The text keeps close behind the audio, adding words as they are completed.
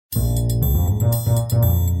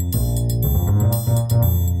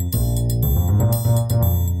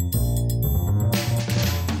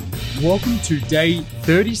Welcome to day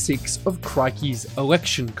 36 of Crikey's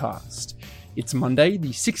Election Cast. It's Monday, the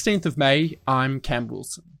 16th of May. I'm Cam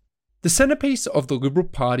Wilson. The centrepiece of the Liberal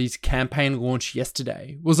Party's campaign launch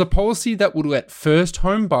yesterday was a policy that would let first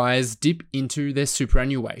home buyers dip into their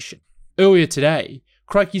superannuation. Earlier today,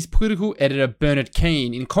 Crikey's political editor Bernard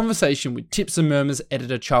Keane, in conversation with Tips and Murmurs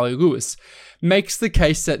editor Charlie Lewis, makes the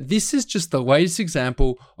case that this is just the latest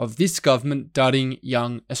example of this government dudding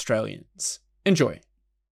young Australians. Enjoy.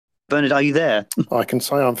 Bernard, are you there? I can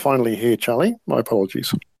say I'm finally here, Charlie. My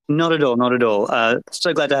apologies. Not at all, not at all.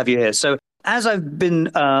 So glad to have you here. So as I've been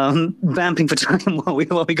vamping for time while we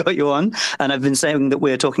got you on, and I've been saying that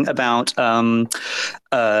we're talking about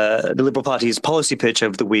the Liberal Party's policy pitch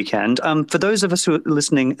over the weekend, for those of us who are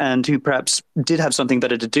listening and who perhaps did have something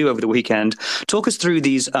better to do over the weekend, talk us through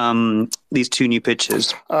these two new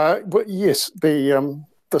pitches. Well, yes, the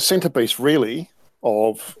centrepiece really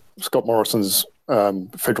of Scott Morrison's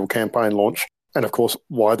federal campaign launch, and of course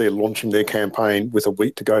why they're launching their campaign with a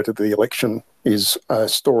week to go to the election, is a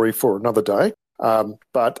story for another day.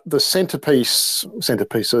 But the centrepieces,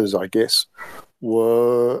 I guess,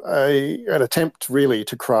 were an attempt really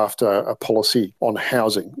to craft a policy on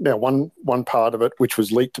housing. Now, one part of it, which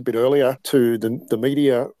was leaked a bit earlier to the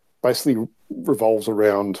media, basically revolves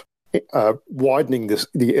around widening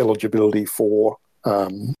the eligibility for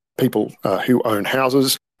people who own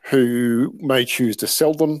houses, who may choose to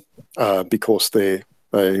sell them because they're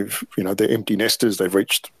empty nesters. They've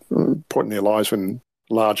reached a point in their lives when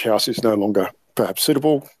large house is no longer perhaps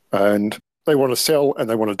suitable, and they want to sell and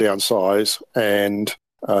they want to downsize. And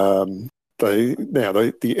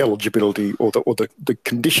the eligibility or the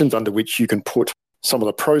conditions under which you can put some of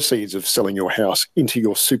the proceeds of selling your house into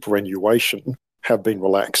your superannuation have been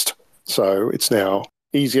relaxed. So it's now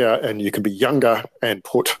easier, and you can be younger and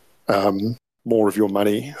put more of your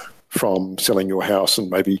money from selling your house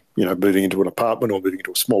and maybe, moving into an apartment or moving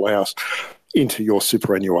into a smaller house into your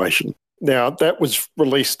superannuation. Now, that was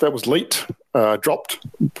leaked, dropped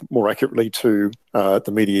more accurately to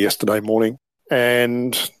the media yesterday morning.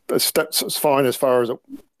 And that's fine as far as it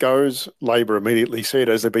goes. Labor immediately said,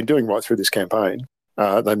 as they've been doing right through this campaign,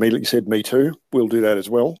 they immediately said, me too, we'll do that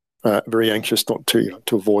as well. Very anxious not to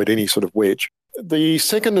avoid any sort of wedge. The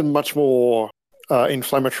second and much more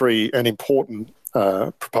inflammatory and important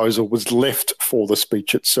proposal was left for the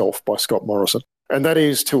speech itself by Scott Morrison, and that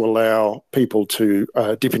is to allow people to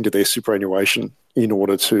dip into their superannuation in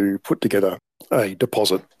order to put together a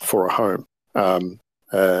deposit for a home.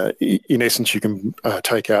 In essence, you can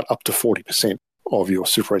take out up to 40% of your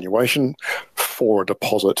superannuation for a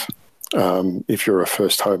deposit if you're a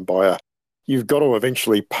first home buyer. You've got to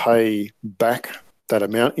eventually pay back that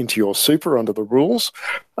amount into your super under the rules,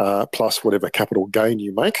 plus whatever capital gain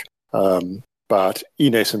you make. But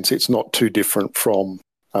in essence, it's not too different from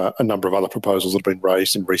a number of other proposals that have been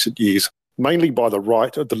raised in recent years, mainly by the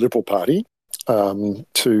right of the Liberal Party,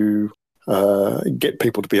 to get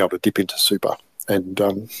people to be able to dip into super and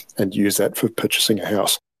use that for purchasing a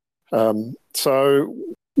house. So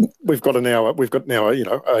we've got now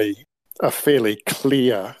a fairly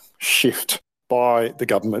clear shift by the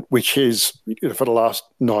government, which is, for the last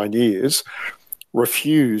 9 years,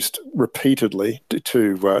 refused repeatedly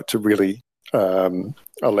to really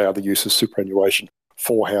allow the use of superannuation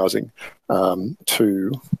for housing,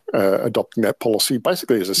 to adopting that policy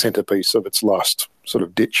basically as a centrepiece of its last sort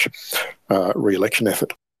of ditch re-election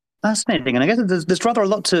effort. Fascinating, and I guess there's rather a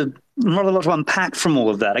lot to unpack from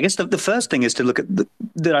all of that. I guess the first thing is to look at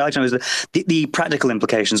that I like to know is the practical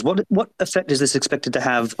implications. What effect is this expected to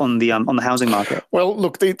have on the housing market? Well,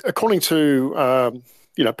 look, according to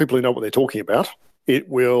people who know what they're talking about, it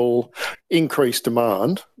will increase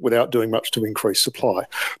demand without doing much to increase supply.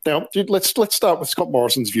 Now, let's start with Scott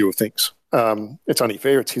Morrison's view of things. It's only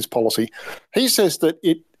fair; it's his policy. He says that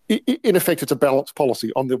in effect, it's a balanced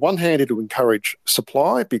policy. On the one hand, it will encourage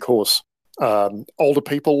supply because older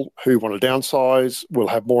people who want to downsize will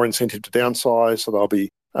have more incentive to downsize, so they'll be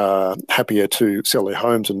happier to sell their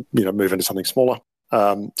homes and move into something smaller.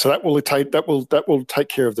 So that will take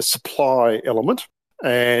care of the supply element,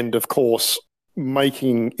 and of course,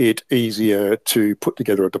 making it easier to put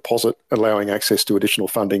together a deposit, allowing access to additional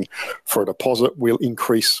funding for a deposit will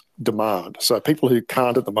increase demand. So people who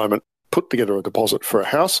can't at the moment put together a deposit for a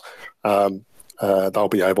house, they'll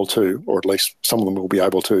be able to, or at least some of them will be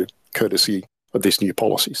able to, courtesy of this new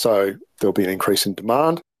policy. So there'll be an increase in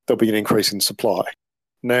demand, there'll be an increase in supply.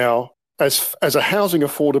 Now, as a housing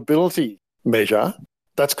affordability measure,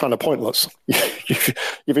 that's kind of pointless.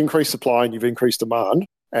 You've increased supply and you've increased demand,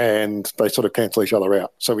 and they sort of cancel each other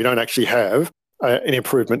out. So we don't actually have an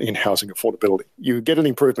improvement in housing affordability. You get an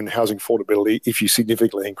improvement in housing affordability if you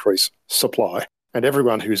significantly increase supply. And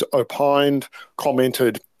everyone who's opined,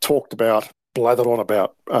 commented, talked about, blathered on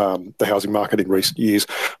about the housing market in recent years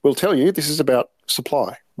will tell you this is about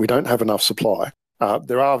supply. We don't have enough supply.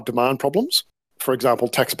 There are demand problems. For example,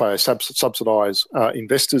 taxpayers subsidise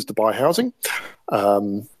investors to buy housing,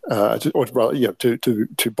 to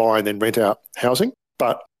buy and then rent out housing.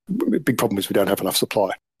 But the big problem is we don't have enough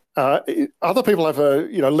supply. Other people have a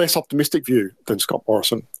less optimistic view than Scott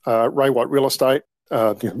Morrison. Ray White Real Estate,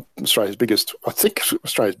 Australia's biggest, or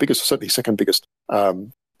certainly second biggest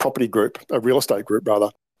property group, a real estate group rather,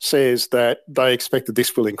 says that they expect that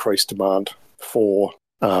this will increase demand for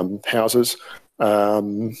houses,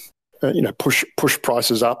 push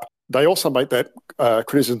prices up. They also make that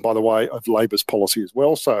criticism, by the way, of Labor's policy as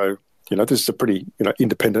well. So, this is a pretty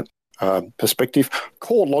independent perspective.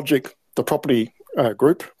 Core Logic, the property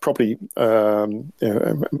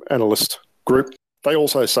analyst group, they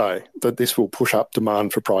also say that this will push up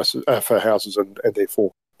demand for prices for houses and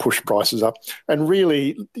therefore push prices up. And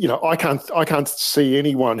really, I can't see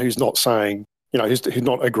anyone who's not saying, who's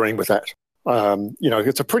not agreeing with that.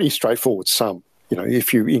 It's a pretty straightforward sum.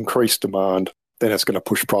 If you increase demand, then it's going to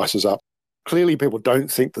push prices up. Clearly, people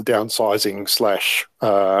don't think the downsizing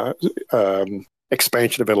 /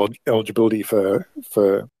 expansion of eligibility for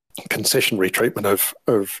concessionary treatment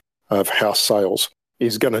of house sales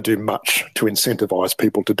is going to do much to incentivise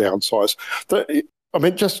people to downsize.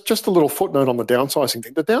 Just a little footnote on the downsizing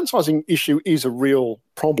thing. The downsizing issue is a real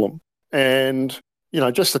problem. And,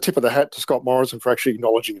 just the tip of the hat to Scott Morrison for actually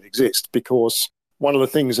acknowledging it exists, because one of the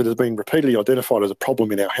things that has been repeatedly identified as a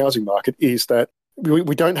problem in our housing market is that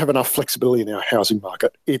we don't have enough flexibility in our housing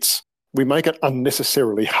market. We make it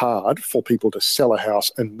unnecessarily hard for people to sell a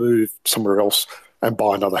house and move somewhere else and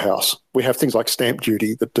buy another house. We have things like stamp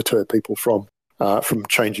duty that deter people from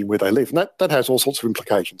changing where they live. And that has all sorts of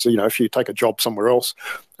implications. So, if you take a job somewhere else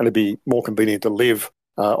and it'd be more convenient to live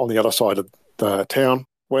on the other side of the town,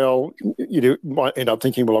 well, you might end up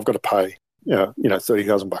thinking, well, I've got to pay,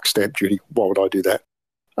 $30,000 stamp duty. Why would I do that?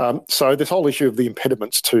 So this whole issue of the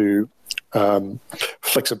impediments to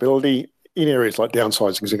flexibility in areas like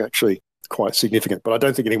downsizing is actually quite significant. But I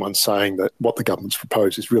don't think anyone's saying that what the government's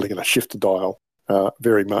proposed is really going to shift the dial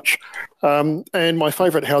very much. And my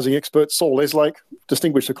favourite housing expert, Saul Leslake,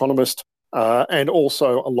 distinguished economist, and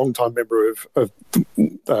also a long-time member of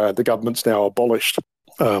the government's now abolished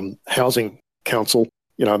Housing Council,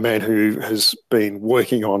 a man who has been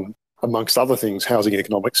working on, amongst other things, housing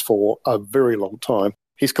economics for a very long time.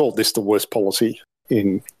 He's called this the worst policy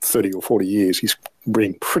in 30 or 40 years. He's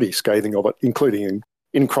been pretty scathing of it, including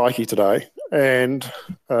in Crikey today. And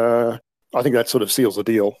I think that sort of seals the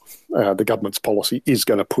deal. The government's policy is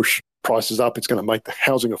going to push prices up. It's going to make the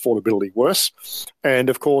housing affordability worse. And,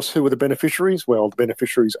 of course, who are the beneficiaries? Well, the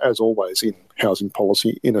beneficiaries, as always in housing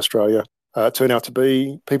policy in Australia, turn out to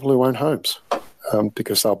be people who own homes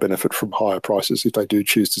because they'll benefit from higher prices if they do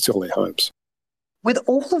choose to sell their homes. With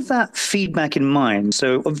all of that feedback in mind,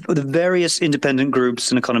 so of the various independent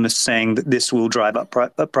groups and economists saying that this will drive up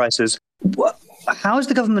prices, how is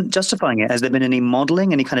the government justifying it? Has there been any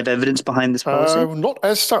modelling, any kind of evidence behind this policy? Not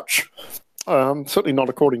as such. Certainly not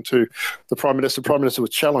according to the Prime Minister. The Prime Minister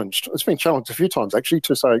was challenged. It's been challenged a few times, actually,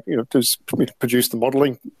 to say, to produce the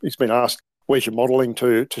modelling. He's been asked, where's your modelling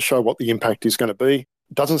to show what the impact is going to be?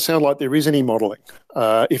 It doesn't sound like there is any modelling.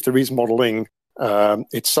 If there is modelling,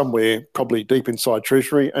 it's somewhere probably deep inside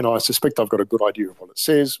Treasury, and I suspect I've got a good idea of what it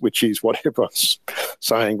says, which is what everyone's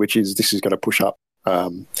saying, which is this is going to push up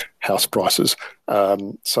house prices.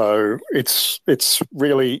 So it's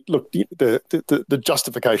really, look, the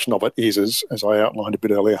justification of it is, as I outlined a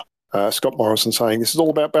bit earlier, Scott Morrison saying this is all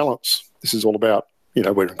about balance. This is all about,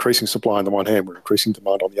 we're increasing supply on the one hand, we're increasing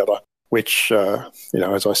demand on the other, which,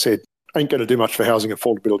 as I said, ain't going to do much for housing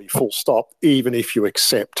affordability, full stop, even if you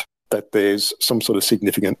accept that there's some sort of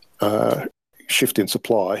significant shift in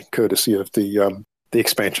supply courtesy of the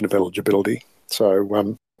expansion of eligibility.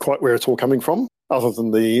 So quite where it's all coming from, other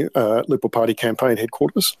than the Liberal Party campaign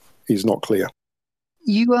headquarters, is not clear.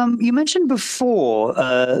 You mentioned before,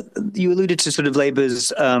 you alluded to sort of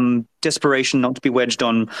Labor's desperation not to be wedged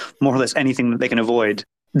on more or less anything that they can avoid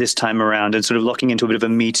this time around, and sort of locking into a bit of a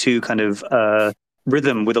Me Too kind of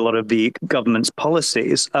rhythm with a lot of the government's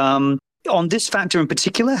policies. On this factor in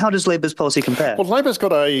particular, how does Labor's policy compare? Well, Labor's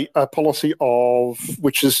got a policy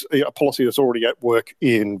which is a policy that's already at work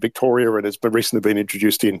in Victoria and has recently been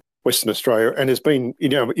introduced in Western Australia and has been,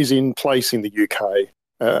 is in place in the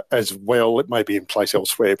UK as well. It may be in place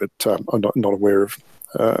elsewhere, but I'm not aware of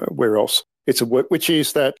where else it's at work, which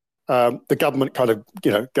is that the government kind of,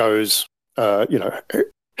 goes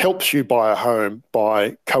helps you buy a home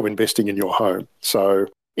by co-investing in your home. So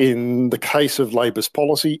in the case of Labor's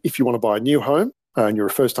policy, if you want to buy a new home and you're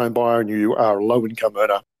a first-time buyer and you are a low-income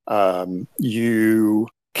earner, you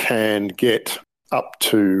can get up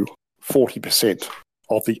to 40%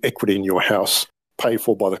 of the equity in your house paid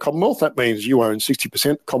for by the Commonwealth. That means you own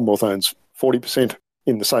 60%, Commonwealth owns 40%,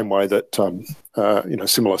 in the same way that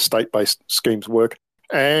similar state-based schemes work.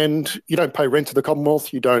 And you don't pay rent to the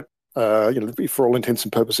Commonwealth. You don't, for all intents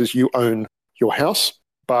and purposes, you own your house.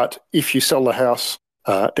 But if you sell the house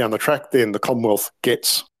down the track, then the Commonwealth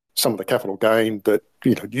gets some of the capital gain that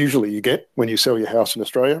usually you get when you sell your house in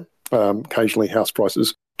Australia. Occasionally, house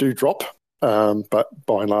prices do drop, but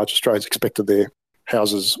by and large, Australians expect that their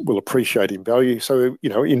houses will appreciate in value. So,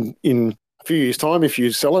 in a few years' time, if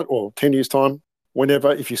you sell it, or 10 years' time,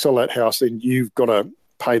 whenever, if you sell that house, then you've got to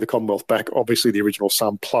pay the Commonwealth back, obviously, the original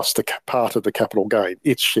sum plus the part of the capital gain,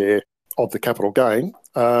 its share of the capital gain.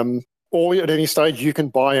 Or at any stage, you can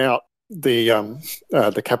buy out the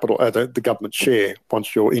government share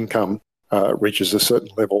once your income reaches a certain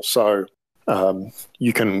level. So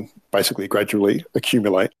you can basically gradually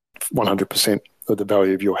accumulate 100% of the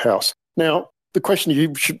value of your house. Now, the question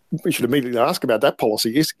we should immediately ask about that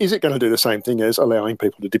policy is it going to do the same thing as allowing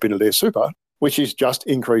people to dip into their super, which is just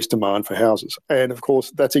increase demand for houses? And of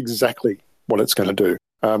course, that's exactly what it's going to do.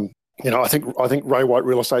 I think Ray White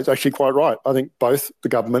Real Estate is actually quite right. I think both the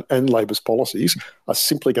government and Labor's policies are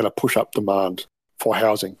simply going to push up demand for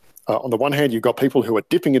housing. On the one hand, you've got people who are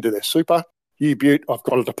dipping into their super. I've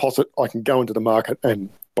got a deposit, I can go into the market and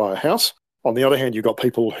buy a house. On the other hand, you've got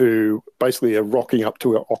people who basically are rocking up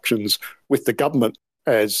to auctions with the government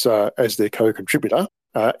as their co-contributor.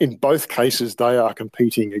 In both cases, they are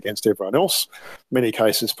competing against everyone else, many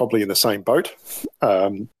cases probably in the same boat,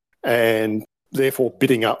 and therefore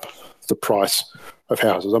bidding up the price of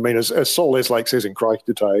houses. I mean, as Sol Eslake says in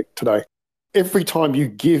Crikey today, every time you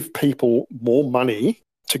give people more money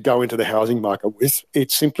to go into the housing market with, it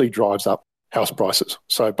simply drives up house prices.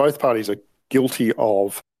 So both parties are guilty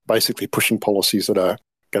of basically pushing policies that are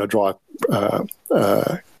going to drive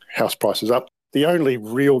house prices up. The only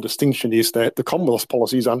real distinction is that the Commonwealth's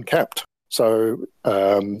policy is uncapped. So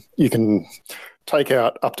you can take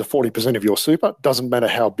out up to 40% of your super. Doesn't matter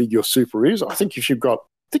how big your super is. I think if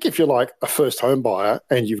you're like a first home buyer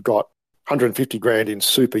and you've got 150 grand in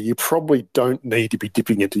super, you probably don't need to be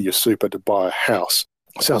dipping into your super to buy a house.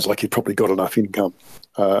 Sounds like you've probably got enough income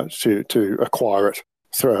to acquire it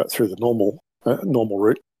through the normal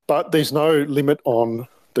route. But there's no limit on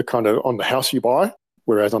the house you buy,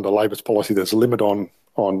 whereas under Labor's policy, there's a limit on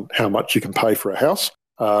how much you can pay for a house.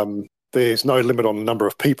 There's no limit on the number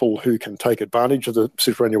of people who can take advantage of the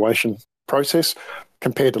superannuation process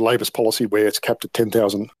compared to Labor's policy where it's capped at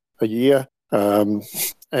 10,000 a year.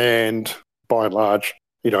 And by and large,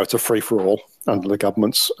 it's a free-for-all under the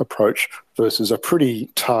government's approach versus a pretty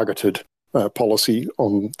targeted policy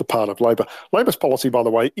on the part of Labor. Labor's policy, by the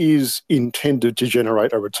way, is intended to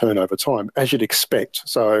generate a return over time, as you'd expect.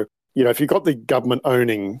 So, if you've got the government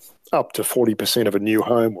owning up to 40% of a new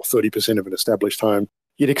home or 30% of an established home,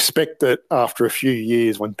 you'd expect that after a few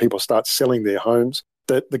years when people start selling their homes,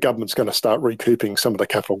 that the government's going to start recouping some of the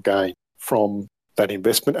capital gain from that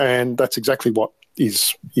investment. And that's exactly what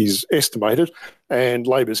is estimated. And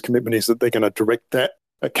Labor's commitment is that they're going to direct that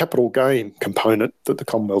capital gain component that the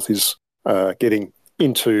Commonwealth is getting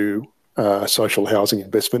into social housing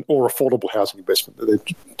investment or affordable housing investment. They're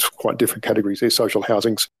quite different categories. There's social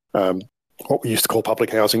housing's what we used to call public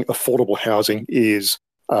housing. Affordable housing is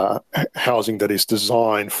housing that is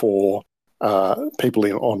designed for people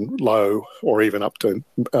on low or even up to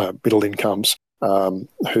middle incomes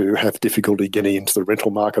who have difficulty getting into the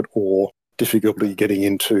rental market or difficulty getting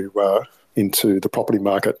into the property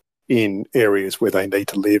market in areas where they need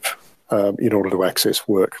to live in order to access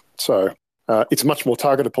work. So it's a much more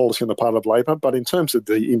targeted policy on the part of Labor, but in terms of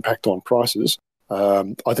the impact on prices,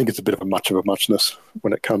 I think it's a bit of a muchness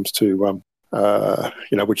when it comes to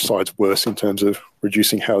which side's worse in terms of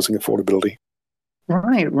reducing housing affordability.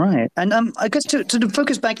 Right. And I guess to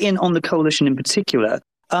focus back in on the coalition in particular,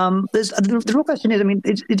 the real question is, I mean,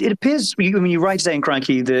 it appears, you write today in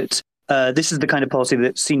Crikey that this is the kind of policy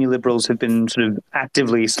that senior Liberals have been sort of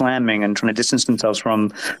actively slamming and trying to distance themselves from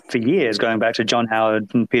for years, going back to John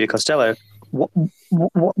Howard and Peter Costello.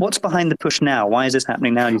 What's behind the push now? Why is this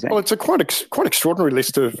happening now, do you think? Well, it's a quite extraordinary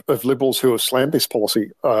list of Liberals who have slammed this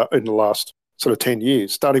policy in the last sort of 10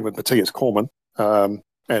 years, starting with Matthias Cormann and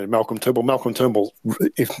Malcolm Turnbull. Malcolm Turnbull,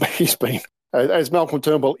 he's been, as Malcolm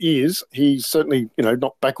Turnbull is, he's certainly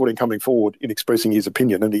not backward in coming forward in expressing his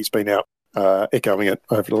opinion, and he's been out echoing it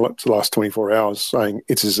over the last 24 hours, saying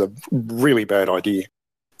it is a really bad idea.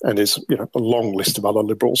 And there's a long list of other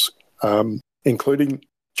Liberals, including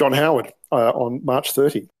John Howard on March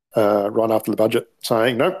 30, right after the budget,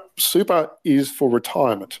 saying, no, super is for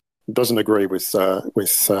retirement. Doesn't agree with a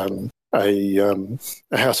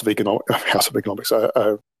House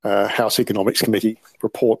Economics Committee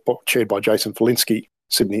report chaired by Jason Falinski,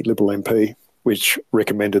 Sydney Liberal MP, which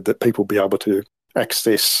recommended that people be able to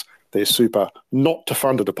access their super not to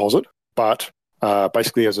fund a deposit, but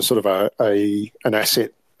basically as a sort of an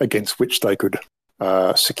asset against which they could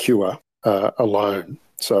secure a loan.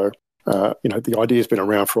 So, the idea has been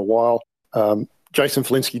around for a while. Jason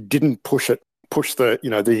Falinski didn't push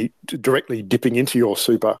the directly dipping into your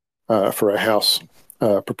super for a House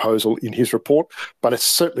proposal in his report, but it's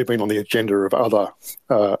certainly been on the agenda of other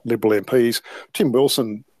Liberal MPs. Tim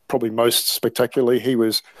Wilson, probably most spectacularly, he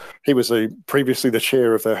was previously the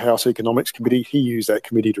chair of the House Economics Committee. He used that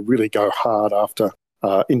committee to really go hard after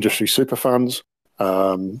industry super funds,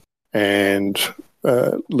 and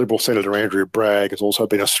Liberal Senator Andrew Bragg has also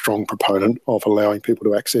been a strong proponent of allowing people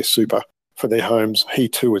to access super for their homes. He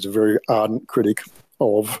too is a very ardent critic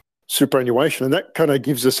of superannuation, and that kind of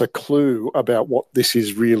gives us a clue about what this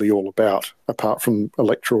is really all about, apart from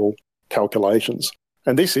electoral calculations.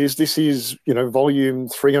 And this is volume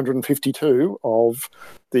 352 of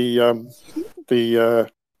the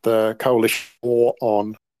Coalition War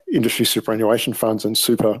on Industry Superannuation Funds and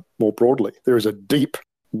super more broadly. There is a deep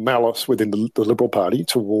malice within the Liberal Party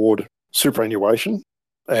toward superannuation,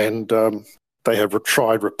 and they have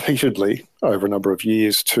tried repeatedly over a number of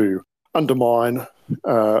years to undermine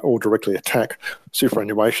or directly attack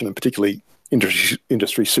superannuation, and particularly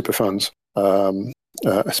industry super funds,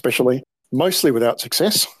 especially, mostly without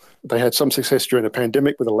success. They had some success during the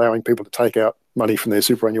pandemic with allowing people to take out money from their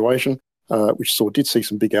superannuation, which did see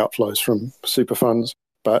some big outflows from super funds.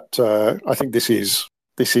 But I think this is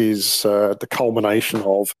the culmination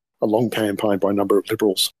of a long campaign by a number of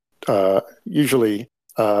Liberals, usually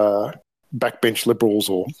backbench Liberals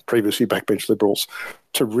or previously backbench Liberals,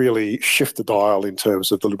 to really shift the dial in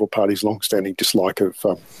terms of the Liberal Party's long-standing dislike of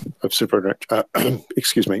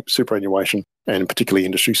superannuation, and particularly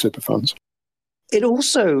industry super funds. It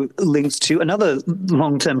also links to another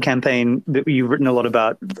long-term campaign that you've written a lot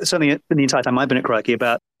about, certainly the entire time I've been at Crikey,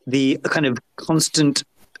 about the kind of constant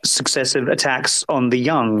successive attacks on the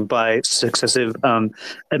young by successive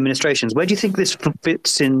administrations. Where do you think this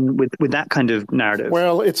fits in with that kind of narrative?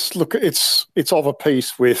 Well, it's of a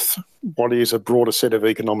piece with what is a broader set of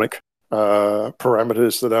economic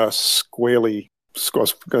parameters that are squarely, I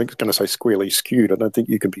was going to say squarely skewed. I don't think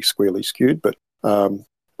you can be squarely skewed, but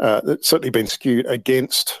it's certainly been skewed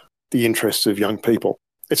against the interests of young people.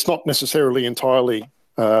 It's not necessarily entirely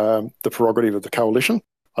the prerogative of the coalition.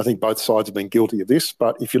 I think both sides have been guilty of this,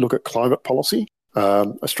 but if you look at climate policy,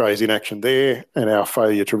 Australia's inaction there and our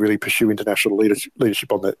failure to really pursue international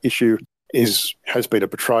leadership on that issue has been a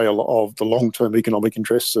betrayal of the long-term economic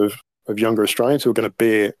interests of younger Australians, who are going to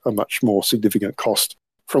bear a much more significant cost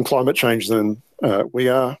from climate change than we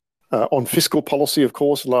are. On fiscal policy, of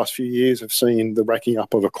course, the last few years have seen the racking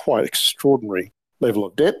up of a quite extraordinary level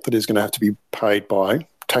of debt that is going to have to be paid by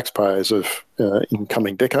taxpayers in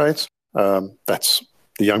coming decades. That's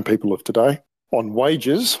the young people of today. On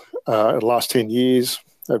wages, the last 10 years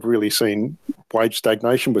have really seen wage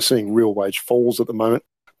stagnation. We're seeing real wage falls at the moment.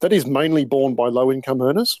 That is mainly borne by low-income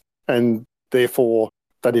earners, and therefore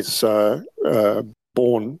that is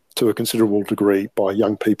borne to a considerable degree by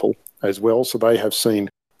young people as well. So they have seen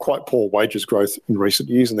quite poor wages growth in recent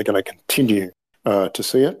years, and they're going to continue to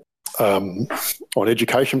see it. On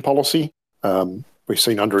education policy, we've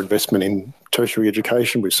seen underinvestment in tertiary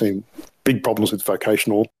education. We've seen big problems with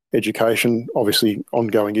vocational education, obviously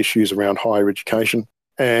ongoing issues around higher education.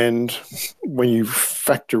 And when you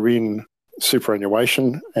factor in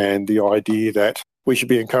superannuation and the idea that we should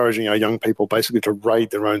be encouraging our young people basically to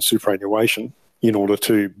raid their own superannuation in order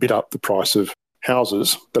to bid up the price of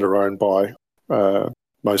houses that are owned by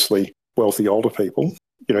mostly wealthy older people,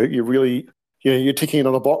 you're ticking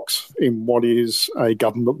another box in what is a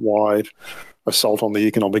government-wide assault on the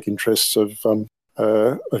economic interests of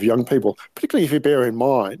young people, particularly if you bear in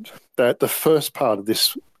mind that the first part of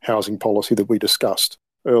this housing policy that we discussed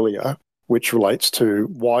earlier, which relates to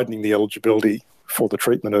widening the eligibility for the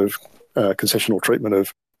treatment of concessional treatment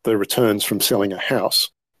of the returns from selling a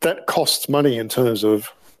house, that costs money in terms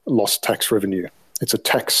of lost tax revenue. It's a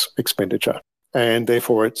tax expenditure, and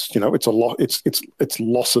therefore it's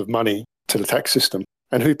loss of money to the tax system.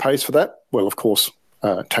 And who pays for that? Well, of course,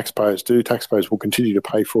 taxpayers do. Taxpayers will continue to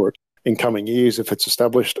pay for it in coming years if it's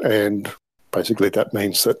established, and basically that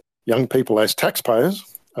means that young people as taxpayers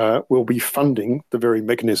will be funding the very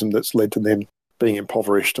mechanism that's led to them being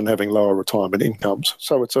impoverished and having lower retirement incomes.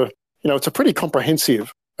 So it's a pretty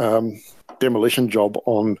comprehensive demolition job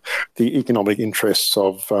on the economic interests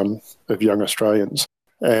of young Australians,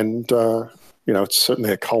 and it's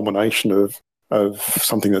certainly a culmination of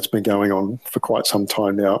something that's been going on for quite some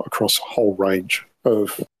time now across a whole range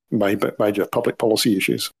of major public policy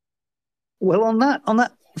issues. Well, on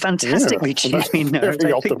that fantastically cheery note,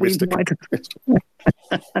 very optimistic.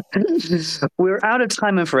 We're out of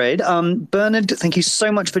time, I'm afraid. Bernard, thank you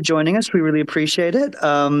so much for joining us. We really appreciate it.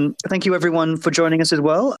 Thank you, everyone, for joining us as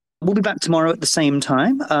well. We'll be back tomorrow at the same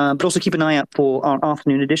time, but also keep an eye out for our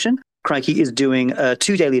afternoon edition. Crikey is doing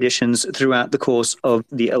 2 daily editions throughout the course of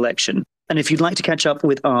the election. And if you'd like to catch up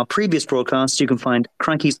with our previous broadcasts, you can find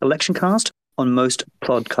Crikey's Election Cast on most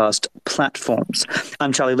podcast platforms.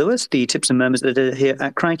 I'm Charlie Lewis, the Tips and Murmurs editor here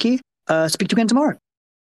at Crikey. Speak to you again tomorrow.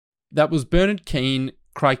 That was Bernard Keane,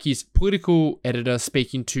 Crikey's political editor,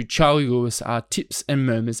 speaking to Charlie Lewis, our Tips and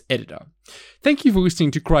Murmurs editor. Thank you for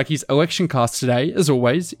listening to Crikey's Election Cast today. As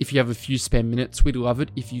always, if you have a few spare minutes, we'd love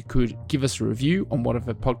it if you could give us a review on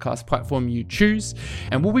whatever podcast platform you choose.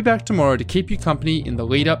 And we'll be back tomorrow to keep you company in the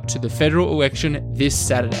lead up to the federal election this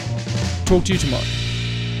Saturday. Talk to you tomorrow.